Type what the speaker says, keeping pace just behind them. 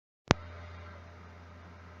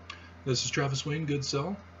This is Travis Wayne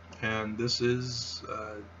Goodsell, and this is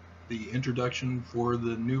the introduction for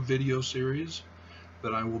the new video series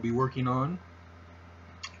that I will be working on.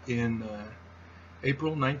 In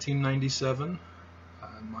April 1997,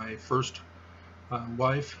 my first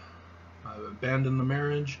wife abandoned the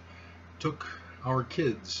marriage, took our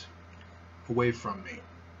kids away from me.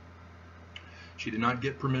 She did not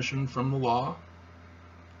get permission from the law.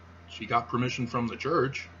 She got permission from the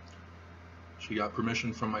church. She got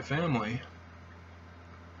permission from my family.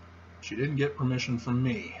 She didn't get permission from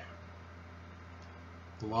me.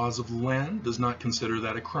 The laws of the land does not consider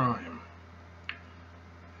that a crime.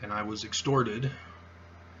 And I was extorted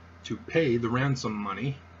to pay the ransom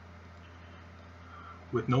money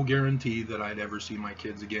with no guarantee that I'd ever see my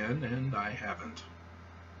kids again, and I haven't.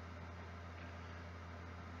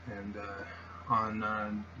 And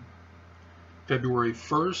on February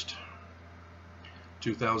 1st,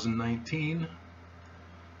 2019,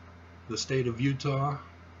 the state of Utah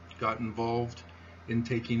got involved in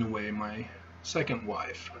taking away my second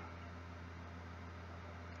wife.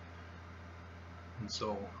 And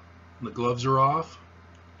so the gloves are off.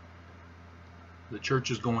 The church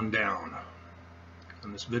is going down.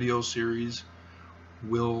 And this video series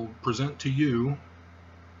will present to you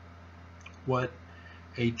what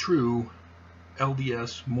a true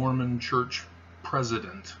LDS Mormon church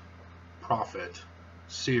president, prophet,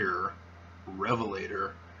 seer,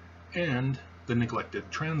 revelator, and the neglected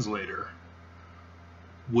translator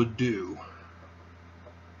would do.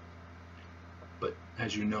 But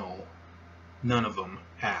as you know, none of them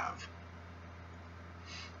have.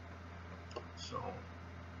 So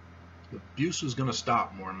the abuse is going to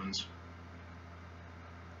stop, Mormons.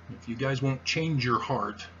 If you guys won't change your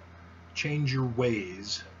heart, change your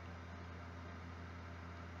ways,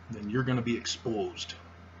 then you're going to be exposed.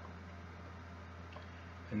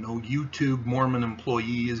 And no YouTube Mormon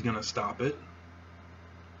employee is going to stop it.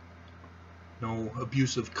 No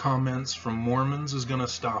abusive comments from Mormons is going to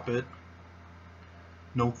stop it.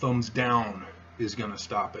 No thumbs down is going to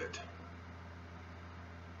stop it.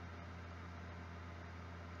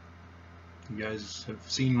 You guys have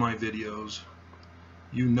seen my videos.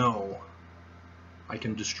 You know I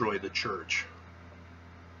can destroy the church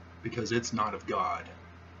because it's not of God.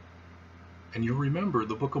 And you'll remember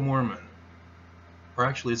the Book of Mormon. Or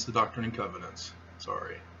actually, it's the Doctrine and Covenants.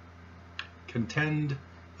 Sorry. Contend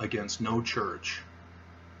against no church,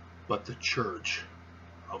 but the church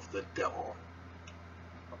of the devil.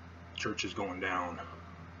 Church is going down.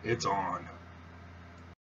 It's on.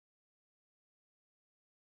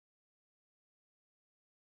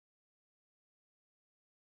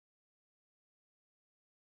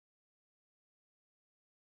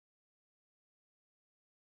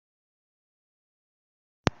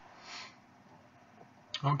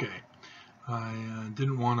 Okay. I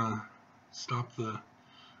didn't want to stop the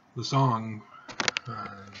song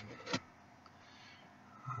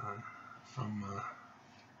from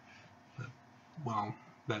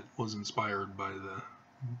that was inspired by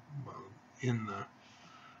in the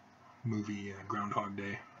movie Groundhog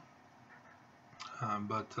Day,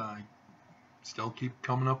 but I still keep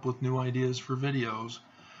coming up with new ideas for videos.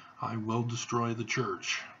 I will destroy the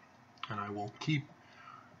church, and I will keep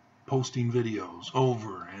posting videos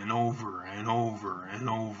over and over and over and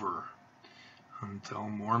over until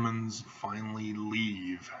Mormons finally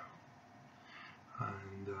leave.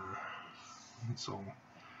 And so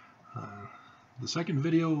the second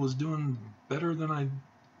video was doing better than I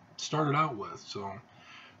started out with, so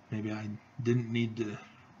maybe I didn't need to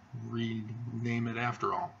rename it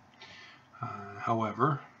after all.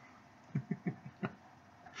 However,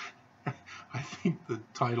 I think the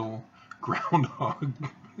title Groundhog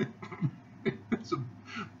is a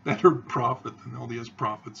better prophet than LDS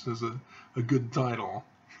Prophets is a good title.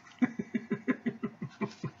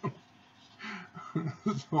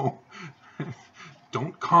 So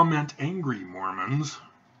don't comment angry, Mormons.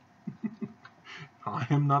 I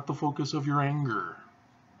am not the focus of your anger.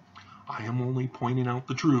 I am only pointing out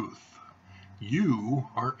the truth. You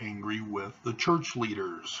are angry with the church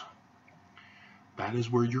leaders. That is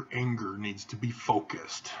where your anger needs to be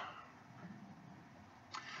focused.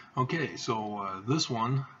 Okay, so this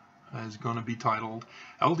one is going to be titled,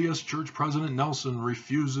 LDS Church President Nelson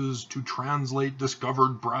Refuses to Translate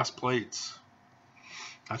Discovered Brass Plates.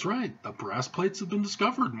 That's right, the brass plates have been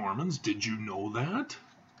discovered, Mormons. Did you know that?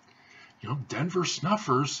 You know, Denver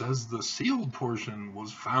Snuffer says the sealed portion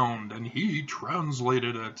was found and he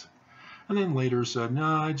translated it. And then later said,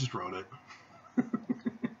 nah, I just wrote it.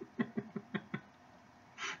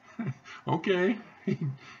 Okay, he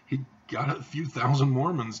got a few thousand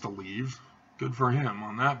Mormons to leave. Good for him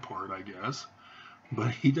on that part, I guess.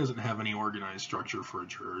 But he doesn't have any organized structure for a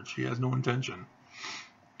church. He has no intention.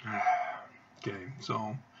 Okay,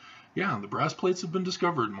 so yeah, the brass plates have been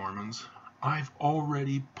discovered, Mormons. I've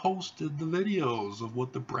already posted the videos of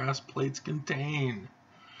what the brass plates contain.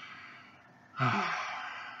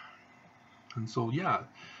 And so yeah,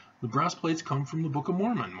 the brass plates come from the Book of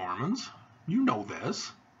Mormon, Mormons. You know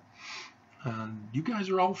this. And you guys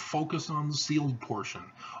are all focused on the sealed portion.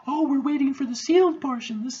 Oh, we're waiting for the sealed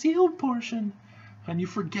portion, the sealed portion. And you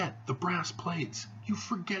forget the brass plates. You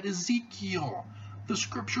forget Ezekiel, the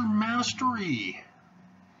scripture mastery.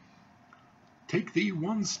 Take thee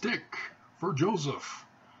one stick for Joseph,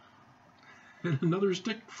 and another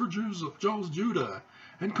stick for Judah,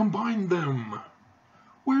 and combine them.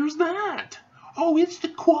 Where's that? Oh, it's the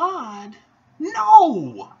quad.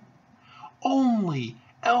 No! Only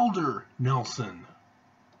Elder Nelson,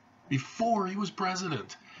 before he was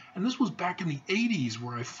president. And this was back in the 80s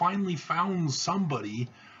where I finally found somebody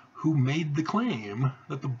who made the claim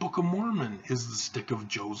that the Book of Mormon is the stick of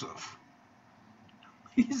Joseph.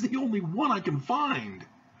 He's the only one I can find.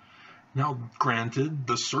 Now, granted,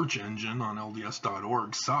 the search engine on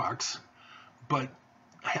LDS.org sucks, but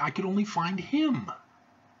I could only find him.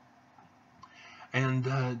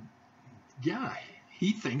 And, yeah,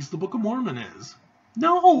 he thinks the Book of Mormon is.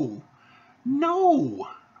 No! No!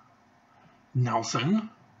 Nelson,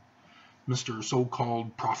 Mr.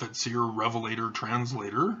 so-called prophet, seer, revelator,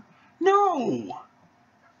 translator, no!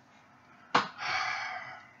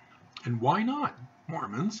 And why not,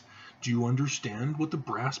 Mormons? Do you understand what the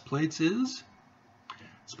brass plates is?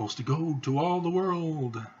 It's supposed to go to all the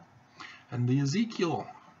world. And the Ezekiel,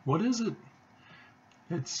 what is it?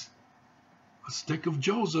 It's a stick of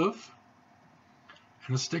Joseph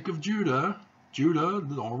and a stick of Judah. Judah,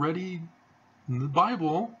 already in the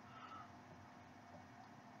Bible.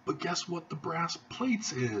 But guess what the brass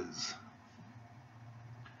plates is?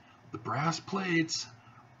 The brass plates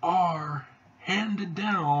are handed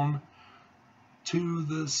down to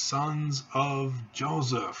the sons of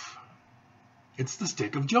Joseph. It's the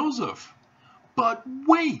stick of Joseph. But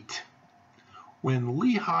wait! When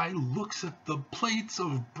Lehi looks at the plates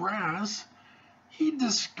of brass, he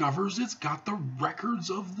discovers it's got the records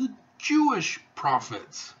of the Jewish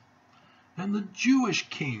prophets and the Jewish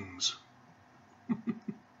kings.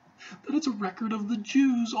 That it's a record of the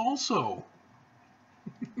Jews also.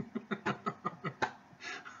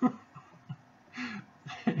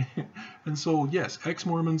 And so, yes,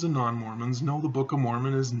 ex-Mormons and non-Mormons know the Book of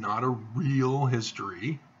Mormon is not a real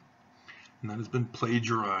history, and that has been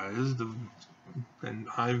plagiarized. And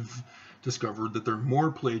I've discovered that there are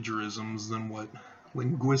more plagiarisms than what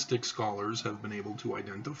linguistic scholars have been able to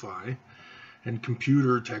identify, and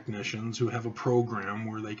computer technicians who have a program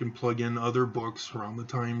where they can plug in other books around the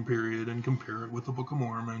time period and compare it with the Book of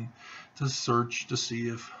Mormon to search to see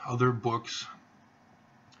if other books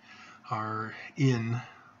are in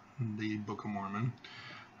the Book of Mormon.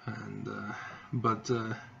 And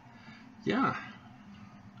yeah,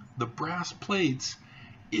 the brass plates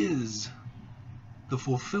is the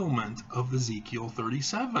fulfillment of Ezekiel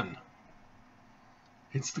 37.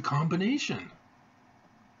 It's the combination.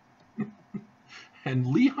 And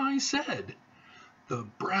Lehi said the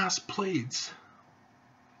brass plates,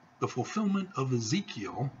 the fulfillment of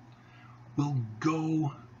Ezekiel, will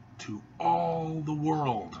go to all the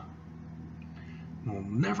world. It will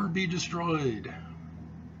never be destroyed.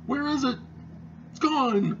 Where is it? It's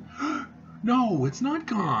gone. No, it's not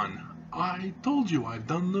gone. I told you I've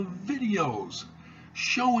done the videos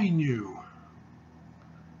showing you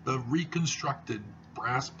the reconstructed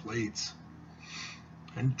brass plates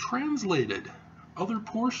and translated other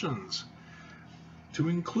portions to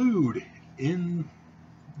include in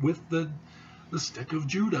with the stick of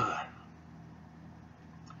Judah.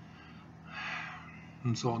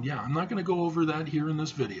 And so, yeah, I'm not going to go over that here in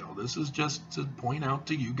this video. This is just to point out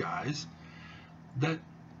to you guys that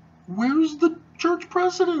where's the church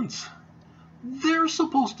presidents? They're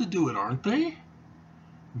supposed to do it, aren't they?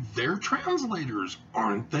 They're translators,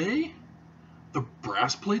 aren't they? The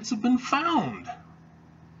brass plates have been found.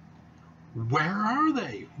 Where are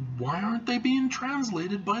they? Why aren't they being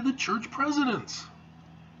translated by the church presidents?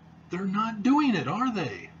 They're not doing it, are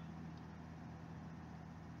they?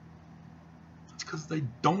 It's because they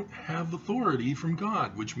don't have authority from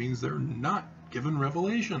God, which means they're not given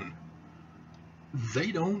revelation.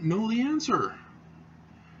 They don't know the answer.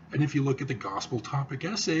 And if you look at the gospel topic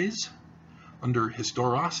essays under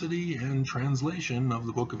historicity and translation of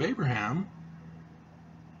the Book of Abraham,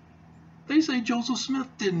 they say Joseph Smith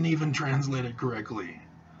didn't even translate it correctly.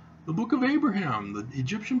 The Book of Abraham, the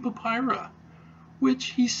Egyptian papyri,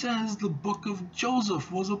 which he says the Book of Joseph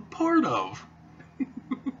was a part of.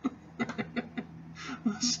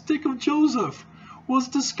 The stick of Joseph was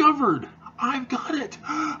discovered. I've got it.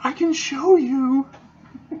 I can show you.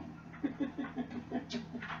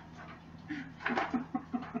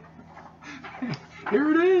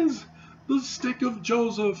 Here it is. The stick of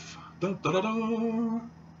Joseph. Da, da, da, da.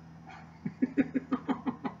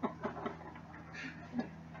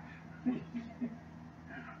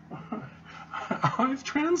 I've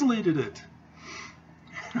translated it.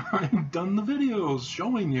 I've done the videos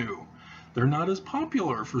showing you. They're not as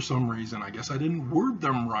popular for some reason. I guess I didn't word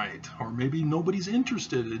them right, or maybe nobody's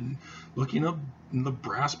interested in looking up the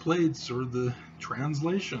brass plates or the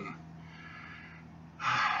translation.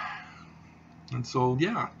 And so,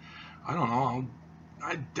 yeah, I don't know.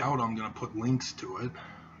 I doubt I'm going to put links to it,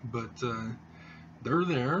 but they're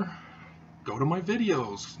there. Go to my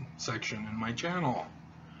videos section in my channel.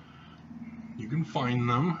 You can find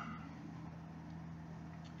them.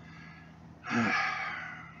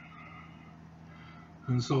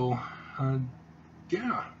 And so,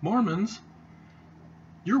 yeah, Mormons,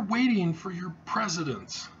 you're waiting for your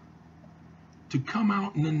presidents to come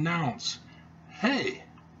out and announce, hey,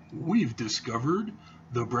 we've discovered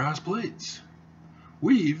the brass plates.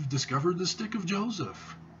 We've discovered the stick of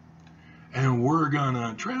Joseph. And we're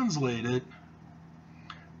gonna translate it.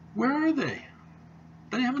 Where are they?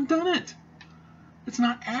 They haven't done it. It's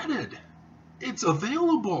not added. It's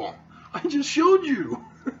available. I just showed you.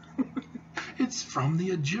 It's from the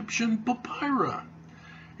Egyptian papyri.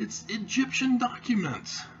 It's Egyptian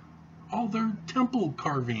documents. All their temple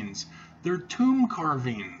carvings, their tomb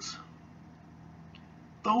carvings.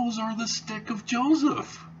 Those are the stick of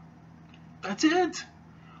Joseph. That's it.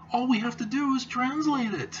 All we have to do is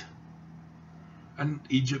translate it. And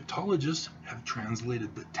Egyptologists have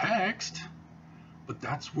translated the text, but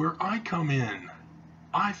that's where I come in.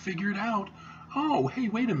 I figured out, oh, hey,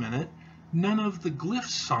 wait a minute. None of the glyph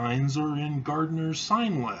signs are in Gardner's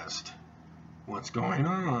sign list. What's going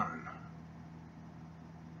on?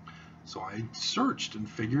 So I searched and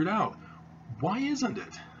figured out, why isn't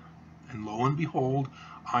it? And lo and behold,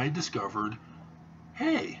 I discovered,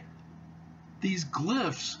 hey, these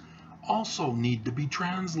glyphs also need to be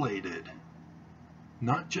translated,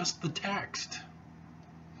 not just the text.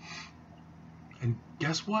 And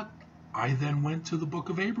guess what? I then went to the Book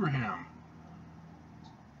of Abraham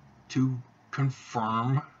to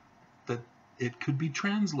confirm that it could be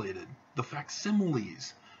translated. The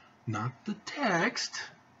facsimiles, not the text,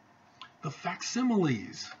 the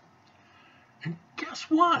facsimiles. And guess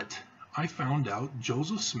what? I found out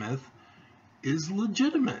Joseph Smith is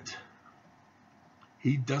legitimate.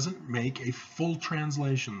 He doesn't make a full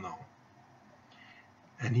translation though.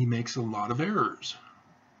 And he makes a lot of errors.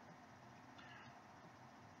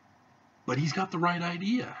 But he's got the right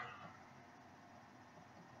idea.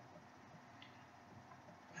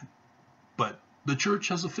 But the church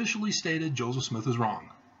has officially stated Joseph Smith is wrong.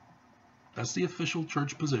 That's the official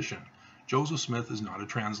church position. Joseph Smith is not a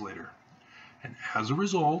translator. And as a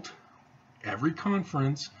result, every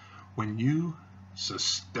conference, when you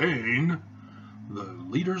sustain the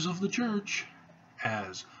leaders of the church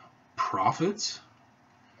as prophets,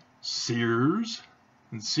 seers,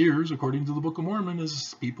 and seers, according to the Book of Mormon,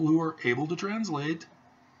 is people who are able to translate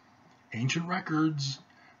ancient records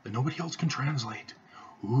that nobody else can translate.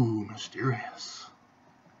 Ooh, mysterious.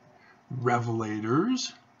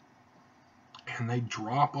 Revelators, and they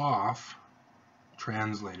drop off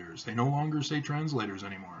translators. They no longer say translators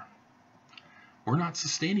anymore. We're not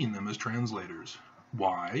sustaining them as translators.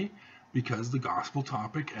 Why? Because the gospel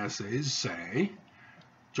topic essays say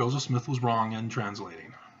Joseph Smith was wrong in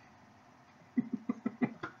translating.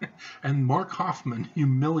 And Mark Hoffman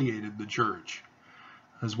humiliated the church,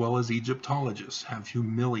 as well as Egyptologists have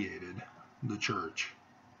humiliated the church.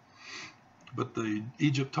 But the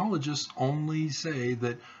Egyptologists only say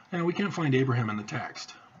that, we can't find Abraham in the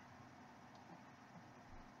text.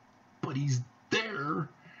 But he's there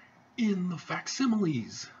in the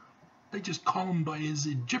facsimiles. They just call him by his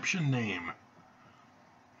Egyptian name.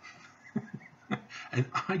 And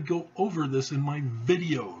I go over this in my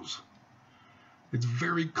videos. It's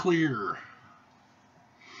very clear.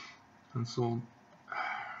 And so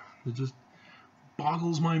it just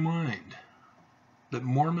boggles my mind that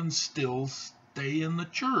Mormons still stay in the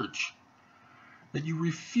church, that you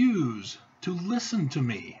refuse to listen to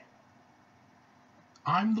me.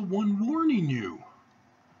 I'm the one warning you.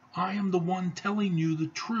 I am the one telling you the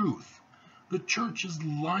truth. The church is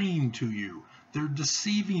lying to you. They're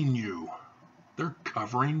deceiving you. They're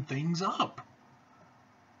covering things up.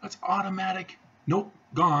 That's automatic. Nope,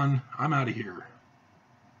 gone. I'm out of here.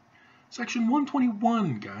 Section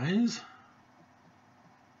 121, guys.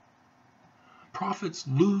 prophets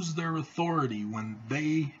lose their authority when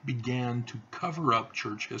they began to cover up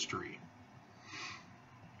church history.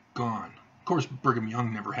 Gone. Of course, Brigham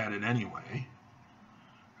Young never had it anyway.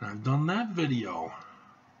 And I've done that videos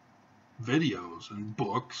and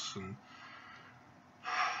books, and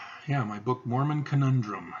yeah, my book Mormon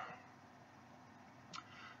Conundrum.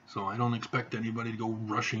 So I don't expect anybody to go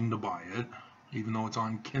rushing to buy it, even though it's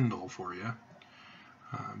on Kindle for you.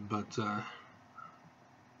 But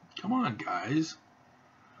come on, guys.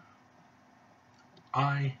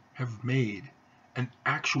 I have made an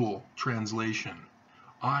actual translation.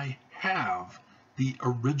 I have the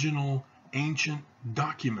original ancient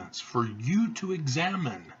documents for you to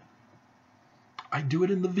examine. I do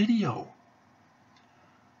it in the video.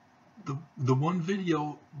 The one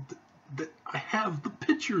video that I have the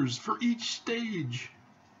pictures for each stage.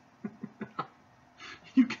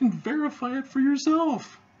 You can verify it for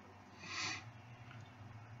yourself.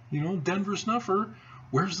 You know, Denver Snuffer,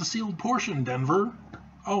 where's the sealed portion, Denver?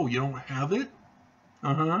 Oh, you don't have it?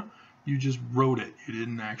 Uh-huh. You just wrote it. You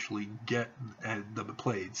didn't actually get the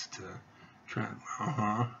plates to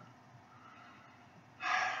uh-huh.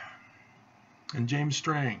 And James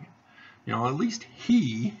Strang, you know, at least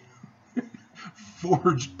he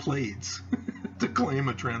forged plates to claim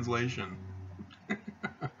a translation.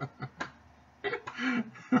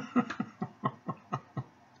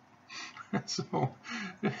 So,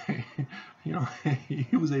 you know,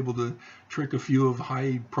 he was able to trick a few of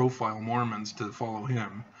high-profile Mormons to follow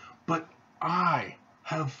him. But I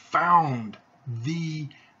have found the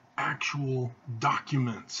actual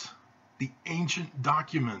documents, the ancient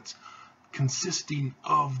documents consisting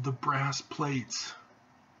of the brass plates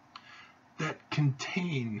that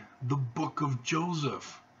contain the book of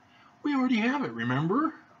Joseph. We already have it,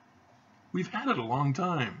 remember? We've had it a long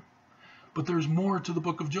time. But there's more to the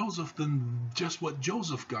book of Joseph than just what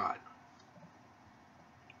Joseph got.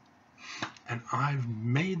 And I've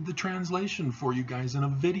made the translation for you guys in a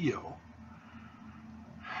video.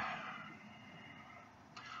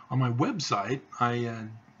 On my website, I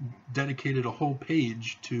dedicated a whole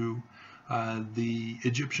page to the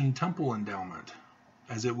Egyptian temple endowment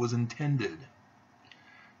as it was intended.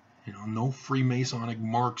 You know, no Freemasonic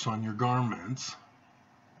marks on your garments.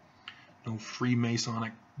 No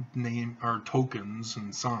Freemasonic name or tokens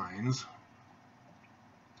and signs.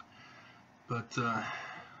 But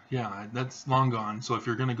yeah, that's long gone. So if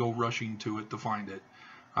you're going to go rushing to it to find it,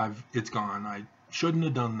 it's gone. I shouldn't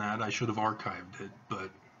have done that. I should have archived it, but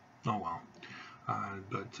oh well.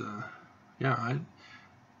 Yeah,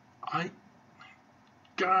 I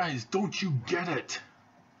guys, don't you get it?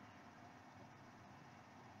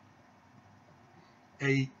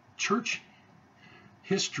 A church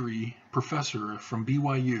history professor from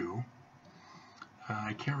BYU,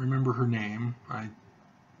 I can't remember her name. I'm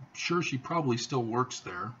sure she probably still works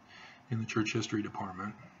there in the church history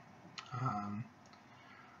department.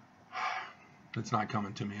 It's not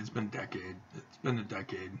coming to me. It's been a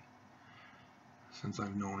decade since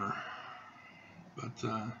I've known her.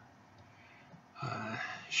 But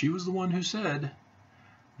she was the one who said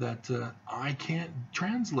that I can't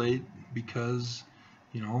translate because,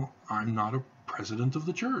 you know, I'm not a president of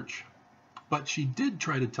the church. But she did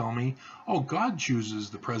try to tell me, oh, God chooses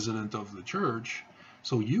the president of the church,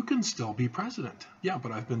 so you can still be president. Yeah,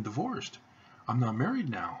 but I've been divorced. I'm not married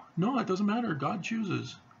now. No, it doesn't matter. God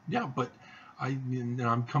chooses. Yeah, but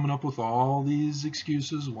I'm coming up with all these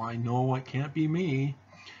excuses why no, it can't be me.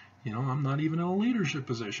 You know, I'm not even in a leadership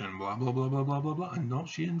position. Blah, blah, blah, blah, blah, blah, blah. And no,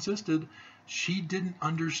 she insisted. She didn't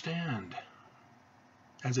understand.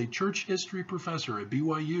 As a church history professor at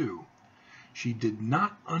BYU, she did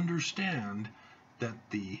not understand that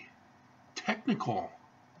the technical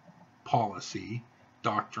policy,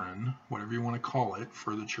 doctrine, whatever you want to call it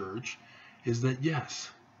for the church, is that yes,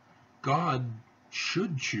 God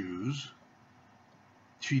should choose.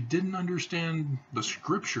 She didn't understand the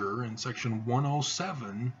scripture in section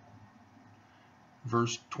 107,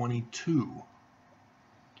 verse 22,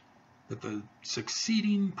 that the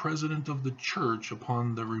succeeding president of the church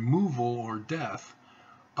upon the removal or death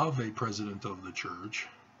of a president of the church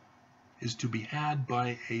is to be had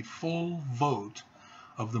by a full vote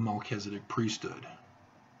of the Melchizedek priesthood.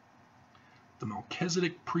 The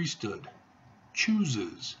Melchizedek priesthood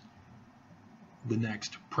chooses the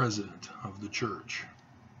next president of the church.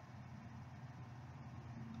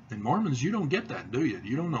 In Mormons, you don't get that, do you?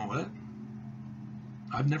 You don't know it.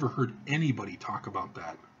 I've never heard anybody talk about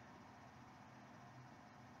that.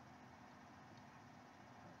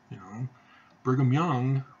 You know, Brigham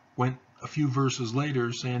Young went a few verses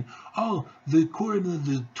later saying, oh, the quorum of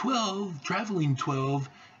the 12, traveling 12,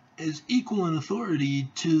 is equal in authority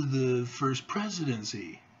to the first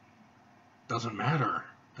presidency. Doesn't matter.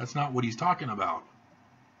 That's not what he's talking about.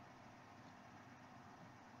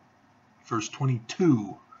 Verse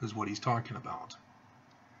 22 is what he's talking about.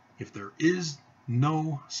 If there is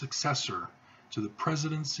no successor to the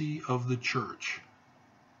presidency of the church,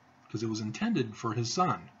 because it was intended for his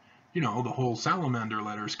son. You know, the whole salamander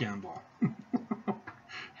letter scandal.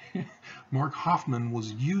 Mark Hoffman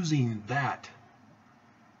was using that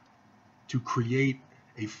to create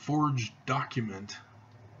a forged document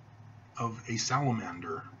of a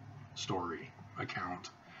salamander story account.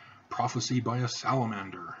 Prophecy by a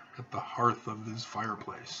salamander at the hearth of his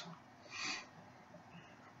fireplace.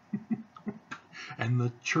 And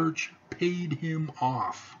the church paid him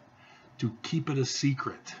off to keep it a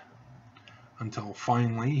secret until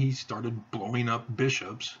finally he started blowing up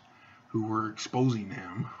bishops who were exposing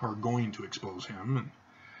him, or going to expose him,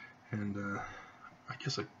 and I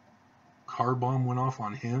guess a car bomb went off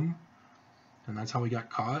on him, and that's how he got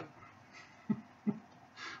caught.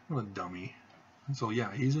 What a dummy. And so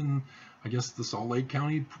yeah, he's in, I guess, the Salt Lake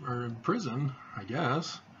County prison, I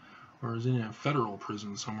guess, or is in a federal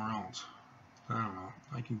prison somewhere else. I don't know.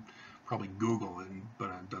 I can probably Google it, but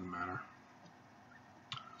it doesn't matter.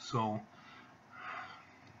 So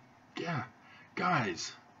yeah,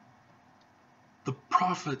 guys, the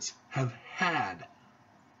prophets have had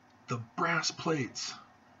the brass plates.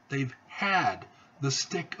 They've had the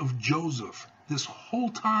stick of Joseph this whole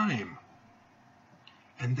time,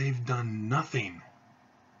 and they've done nothing.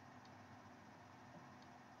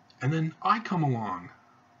 And then I come along.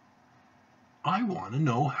 I want to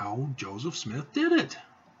know how Joseph Smith did it.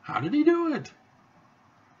 How did he do it?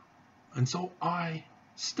 And so I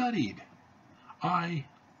studied. I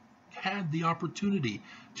had the opportunity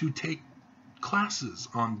to take classes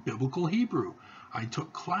on biblical Hebrew. I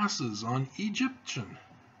took classes on Egyptian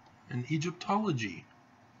and Egyptology.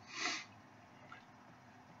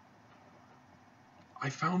 I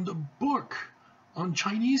found a book on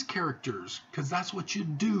Chinese characters, because that's what you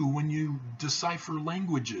do when you decipher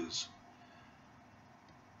languages.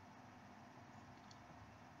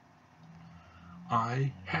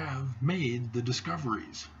 I have made the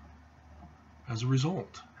discoveries as a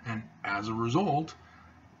result. And as a result,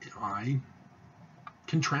 I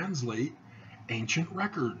can translate ancient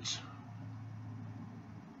records.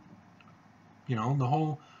 You know, the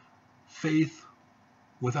whole faith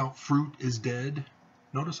without fruit is dead.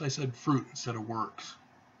 Notice I said fruit instead of works,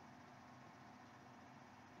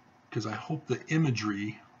 because I hope the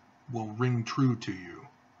imagery will ring true to you.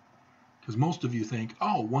 Because most of you think,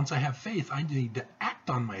 oh, once I have faith, I need to act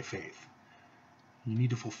on my faith. You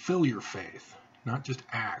need to fulfill your faith, not just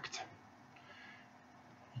act.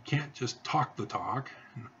 You can't just talk the talk.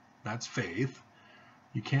 That's faith.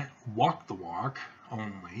 You can't walk the walk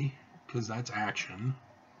only, because that's action.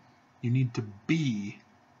 You need to be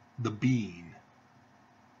the being.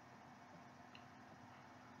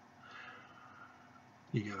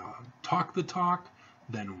 You gotta talk the talk,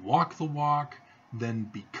 then walk the walk, then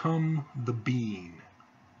become the being.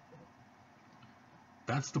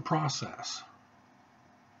 That's the process.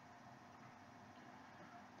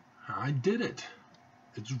 I did it.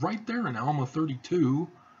 It's right there in Alma 32.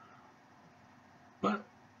 But,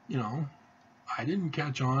 you know, I didn't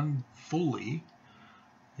catch on fully,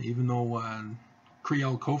 even though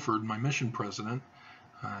Kriel Koford, my mission president,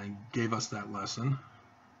 gave us that lesson.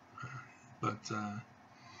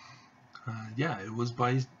 Yeah, it was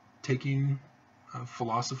by taking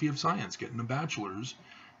philosophy of science, getting a bachelor's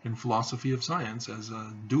in philosophy of science as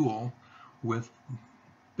a dual with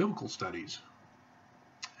biblical studies.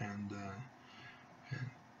 And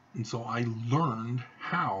so I learned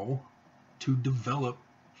how to develop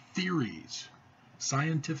theories,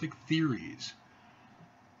 scientific theories,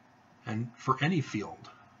 and for any field,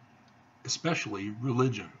 especially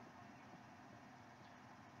religion.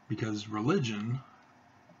 Because religion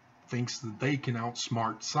thinks that they can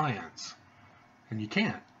outsmart science, and you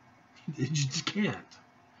can't. You just can't.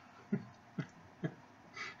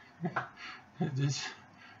 It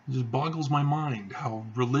just boggles my mind how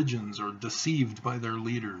religions are deceived by their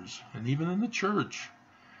leaders, and even in the church.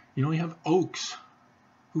 You know, you have Oakes,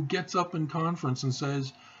 who gets up in conference and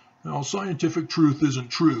says, "No, scientific truth isn't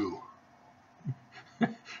true.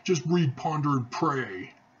 Just read, ponder, and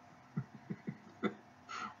pray."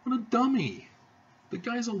 What a dummy. The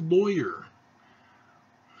guy's a lawyer.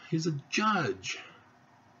 He's a judge.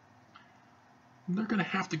 And they're going to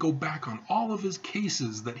have to go back on all of his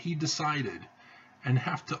cases that he decided and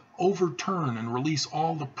have to overturn and release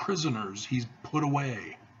all the prisoners he's put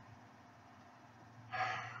away.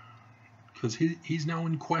 Because he's now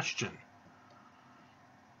in question.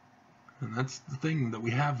 And that's the thing that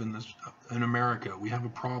we have in America. We have a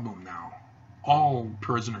problem now. All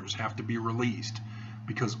prisoners have to be released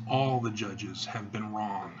because all the judges have been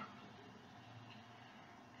wrong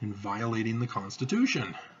in violating the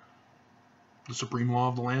Constitution. The supreme law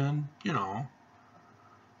of the land, you know.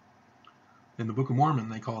 In the Book of Mormon,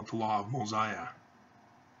 they call it the law of Mosiah.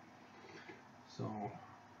 So,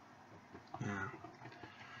 yeah.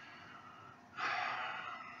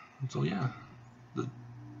 So, yeah, the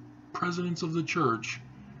presidents of the church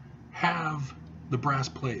have the brass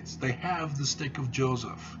plates. They have the stick of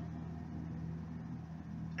Joseph.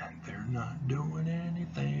 And they're not doing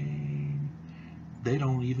anything. They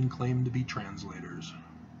don't even claim to be translators.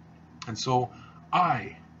 And so,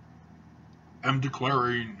 I am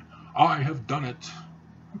declaring, I have done it.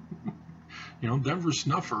 You know, Denver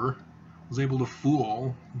Snuffer was able to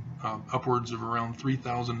fool upwards of around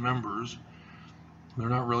 3,000 members. They're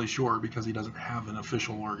not really sure because he doesn't have an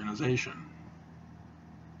official organization.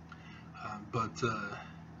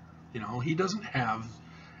 You know, he doesn't have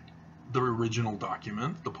the original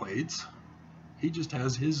document, the plates. He just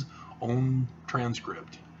has his own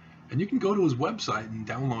transcript. And you can go to his website and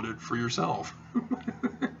download it for yourself.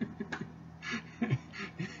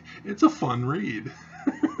 It's a fun read.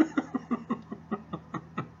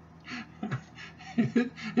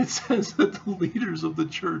 It says that the leaders of the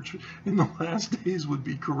church in the last days would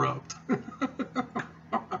be corrupt.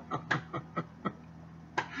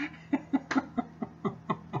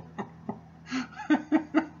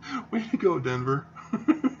 Way to go, Denver.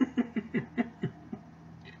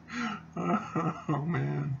 Oh,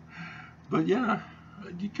 man. But yeah,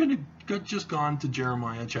 you could have just gone to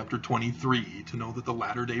Jeremiah chapter 23 to know that the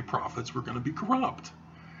latter-day prophets were going to be corrupt.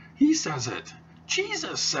 He says it.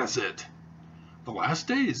 Jesus says it. The last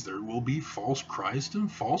days there will be false Christ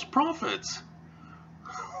and false prophets.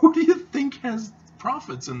 Who do you think has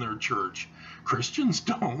prophets in their church? Christians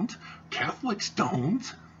don't. Catholics don't.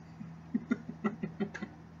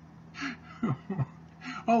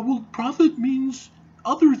 Oh, well, prophet means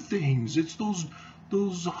other things. It's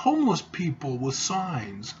those homeless people with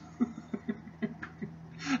signs.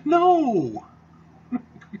 No.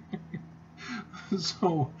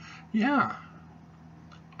 So, yeah,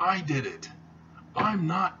 I did it. I'm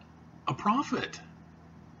not a prophet.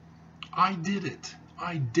 I did it.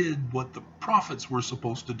 I did what the prophets were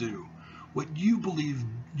supposed to do. What you believe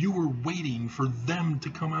you were waiting for them to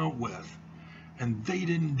come out with. And they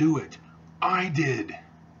didn't do it. I did.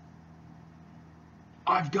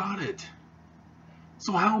 I've got it.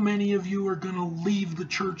 So how many of you are going to leave the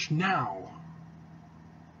church now?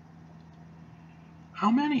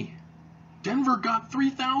 How many? Denver got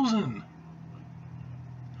 3,000.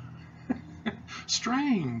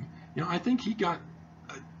 Strang, you know, I think he got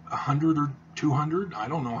 100 or 200. I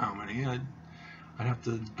don't know how many. I'd have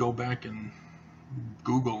to go back and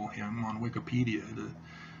Google him on Wikipedia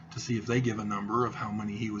to see if they give a number of how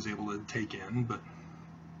many he was able to take in. But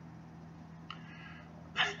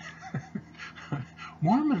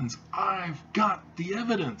Mormons, I've got the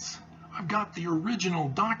evidence. I've got the original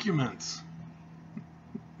documents.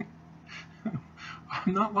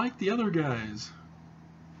 I'm not like the other guys.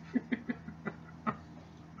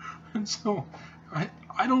 And so,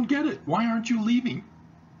 I don't get it. Why aren't you leaving?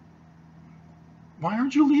 Why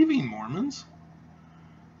aren't you leaving, Mormons?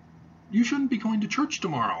 You shouldn't be going to church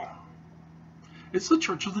tomorrow. It's the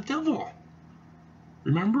church of the devil.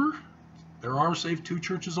 Remember, there are saved 2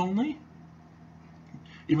 churches only.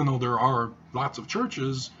 Even though there are lots of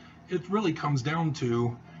churches, it really comes down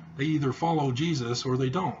to they either follow Jesus or they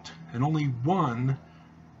don't. And only one,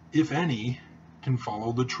 if any, can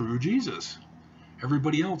follow the true Jesus.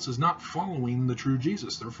 Everybody else is not following the true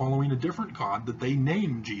Jesus. They're following a different God that they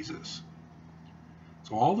name Jesus.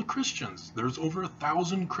 So all the Christians, there's over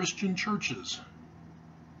 1,000 Christian churches.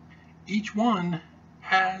 Each one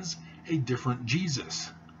has a different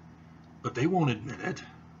Jesus, but they won't admit it.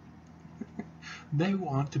 They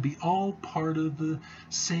want to be all part of the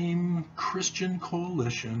same Christian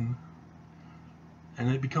coalition,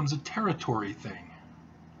 and it becomes a territory thing.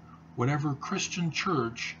 Whatever Christian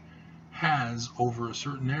church has over a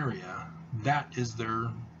certain area, that is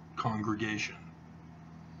their congregation.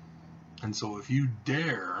 And so if you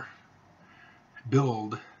dare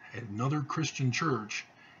build another Christian church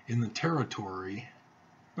in the territory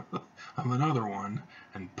of another one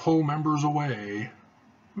and pull members away,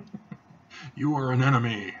 you are an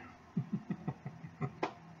enemy.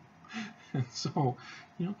 And so,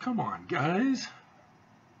 you know, come on, guys.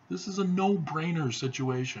 This is a no-brainer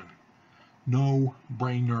situation.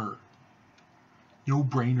 No-brainer.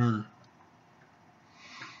 No-brainer.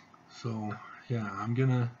 So, yeah, I'm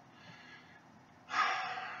gonna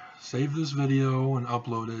save this video and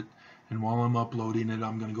upload it. And while I'm uploading it,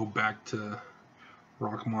 I'm going to go back to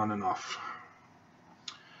Rachmaninoff.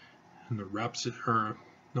 And the Rhapsody, or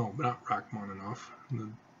no, not Rachmaninoff, the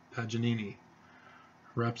Paganini.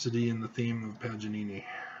 Rhapsody in the theme of Paganini.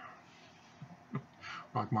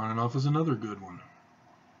 Rachmaninoff is another good one.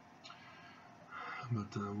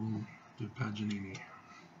 But we'll do Paganini.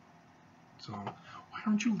 So, why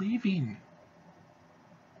aren't you leaving?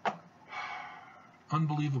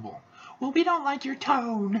 Unbelievable. Well, we don't like your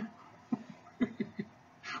tone.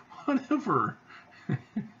 Whatever.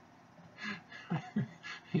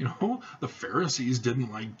 You know, the Pharisees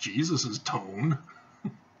didn't like Jesus' tone.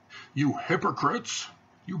 You hypocrites.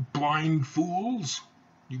 You blind fools.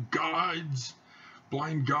 You guides.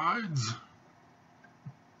 Blind guides.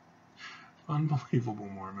 Unbelievable,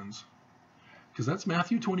 Mormons. Because that's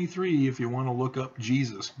Matthew 23 if you want to look up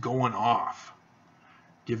Jesus going off,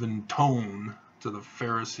 giving tone to the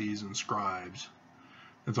Pharisees and scribes.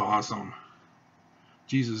 It's awesome.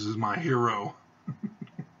 Jesus is my hero.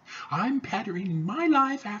 I'm patterning my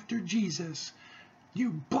life after Jesus.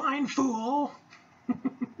 You blind fool.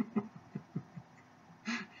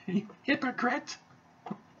 You hypocrite.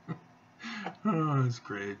 Oh, that's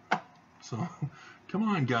great. So, come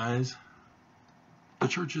on, guys. The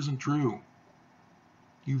church isn't true.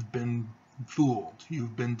 You've been fooled.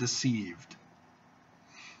 You've been deceived.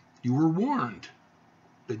 You were warned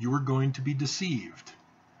that you were going to be deceived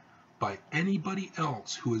by anybody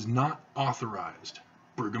else who is not authorized.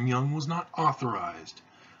 Brigham Young was not authorized.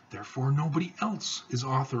 Therefore, nobody else is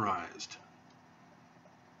authorized.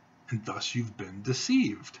 And thus you've been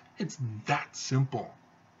deceived. It's that simple.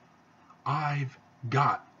 I've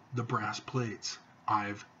got the brass plates.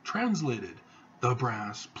 I've translated the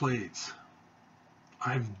brass plates.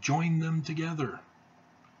 I've joined them together.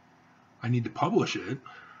 I need to publish it.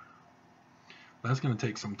 That's going to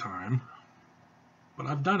take some time. But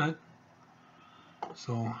I've done it.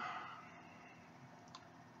 So,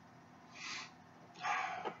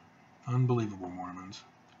 unbelievable, Mormons.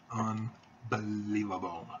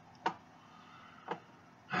 Unbelievable.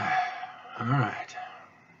 All right.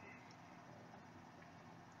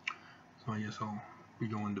 So I guess I'll be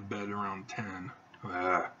going to bed around 10.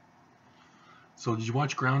 So did you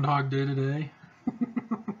watch Groundhog Day today?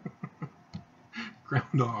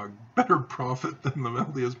 Groundhog, better prophet than the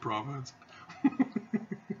LDS prophets.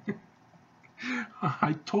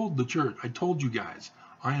 I told the church, I told you guys,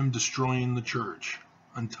 I am destroying the church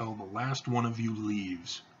until the last one of you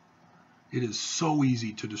leaves. It is so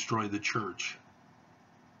easy to destroy the church.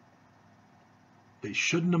 They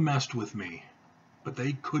shouldn't have messed with me, but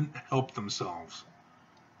they couldn't help themselves.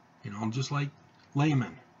 You know, just like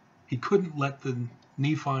Laman. He couldn't let the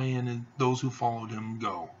Nephi and those who followed him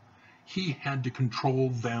go. He had to control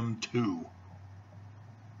them too.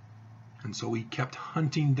 And so he kept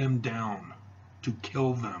hunting them down to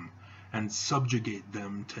kill them and subjugate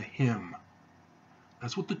them to him.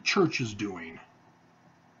 That's what the church is doing.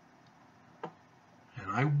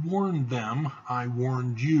 And I warned them, I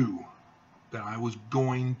warned you, that I was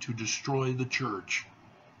going to destroy the church.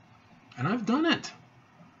 And I've done it.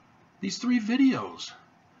 These 3 videos.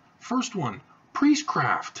 First one,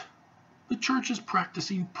 priestcraft. The church is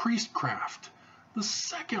practicing priestcraft. The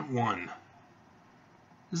second one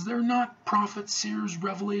is they're not prophets, seers,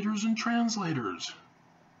 revelators, and translators.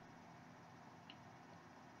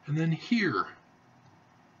 And then here,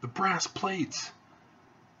 the brass plates,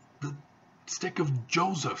 the stick of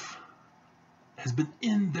Joseph has been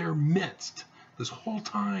in their midst this whole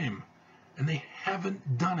time, and they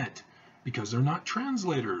haven't done it because they're not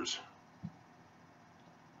translators.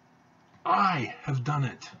 I have done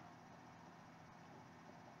it.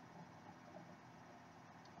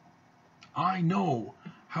 I know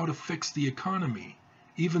how to fix the economy.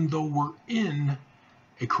 Even though we're in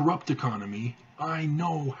a corrupt economy, I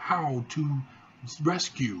know how to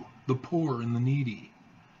rescue the poor and the needy,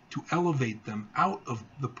 to elevate them out of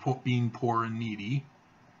the being poor and needy,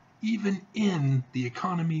 even in the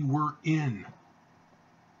economy we're in.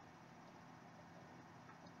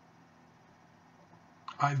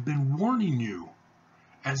 I've been warning you,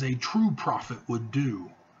 as a true prophet would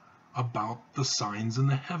do, about the signs in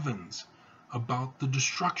the heavens, about the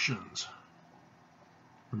destructions.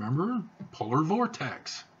 Remember? Polar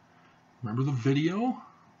vortex. Remember the video?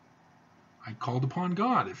 I called upon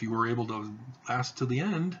God. If you were able to last to the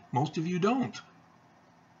end, most of you don't.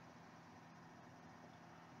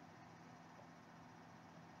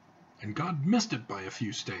 And God missed it by a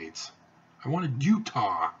few states. I wanted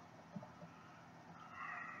Utah.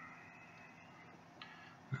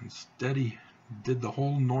 Instead, he did the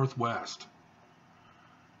whole Northwest.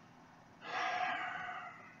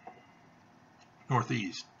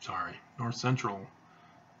 Northeast, sorry. North Central,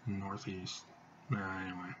 Northeast.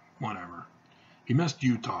 Anyway, whatever. He missed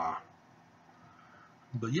Utah.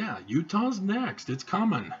 But yeah, Utah's next. It's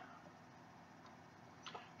coming.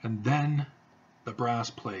 And then the brass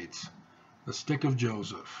plates. The stick of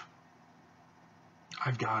Joseph.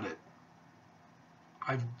 I've got it.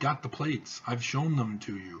 I've got the plates. I've shown them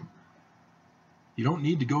to you. You don't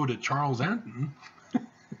need to go to Charles Anton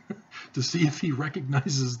to see if he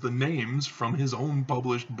recognizes the names from his own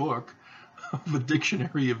published book of a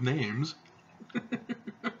dictionary of names.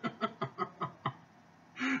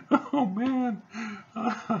 Oh man,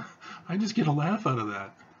 I just get a laugh out of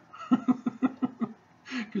that.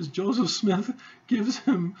 Because Joseph Smith gives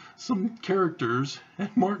him some characters and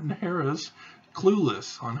Martin Harris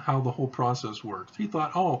clueless on how the whole process works. He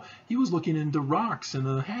thought, oh, he was looking into rocks in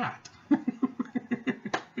a hat.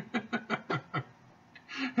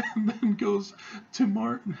 And then goes to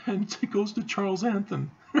Martin and goes to Charles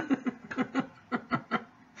Anton.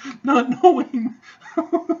 Not knowing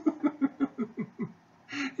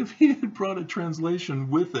if he had brought a translation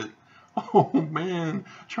with it. Oh man,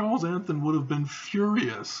 Charles Anton would have been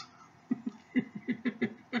furious.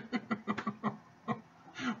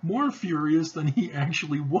 More furious than he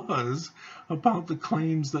actually was about the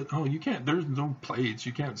claims that, oh, you can't, there's no plates,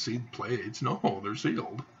 you can't see plates. No, they're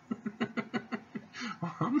sealed.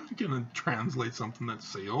 I'm not going to translate something that's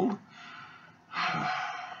sealed.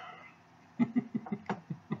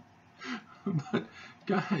 But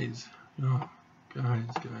guys, you know, guys.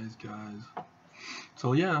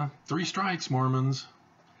 So yeah, 3 strikes, Mormons.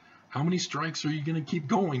 How many strikes are you going to keep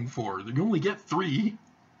going for? You only get 3.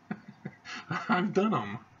 I've done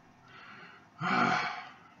them.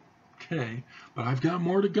 Okay, but I've got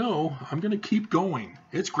more to go. I'm going to keep going.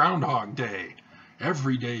 It's Groundhog Day.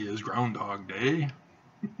 Every day is Groundhog Day.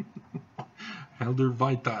 Elder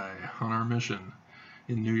Vitae on our mission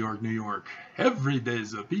in New York, New York. Every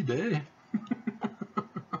day's a P-Day.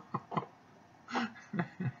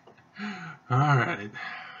 All right.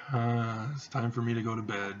 It's time for me to go to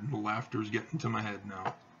bed. The laughter's getting to my head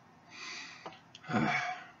now.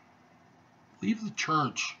 Leave the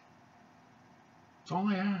church. That's all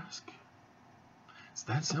I ask. It's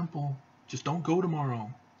that simple. Just don't go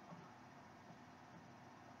tomorrow.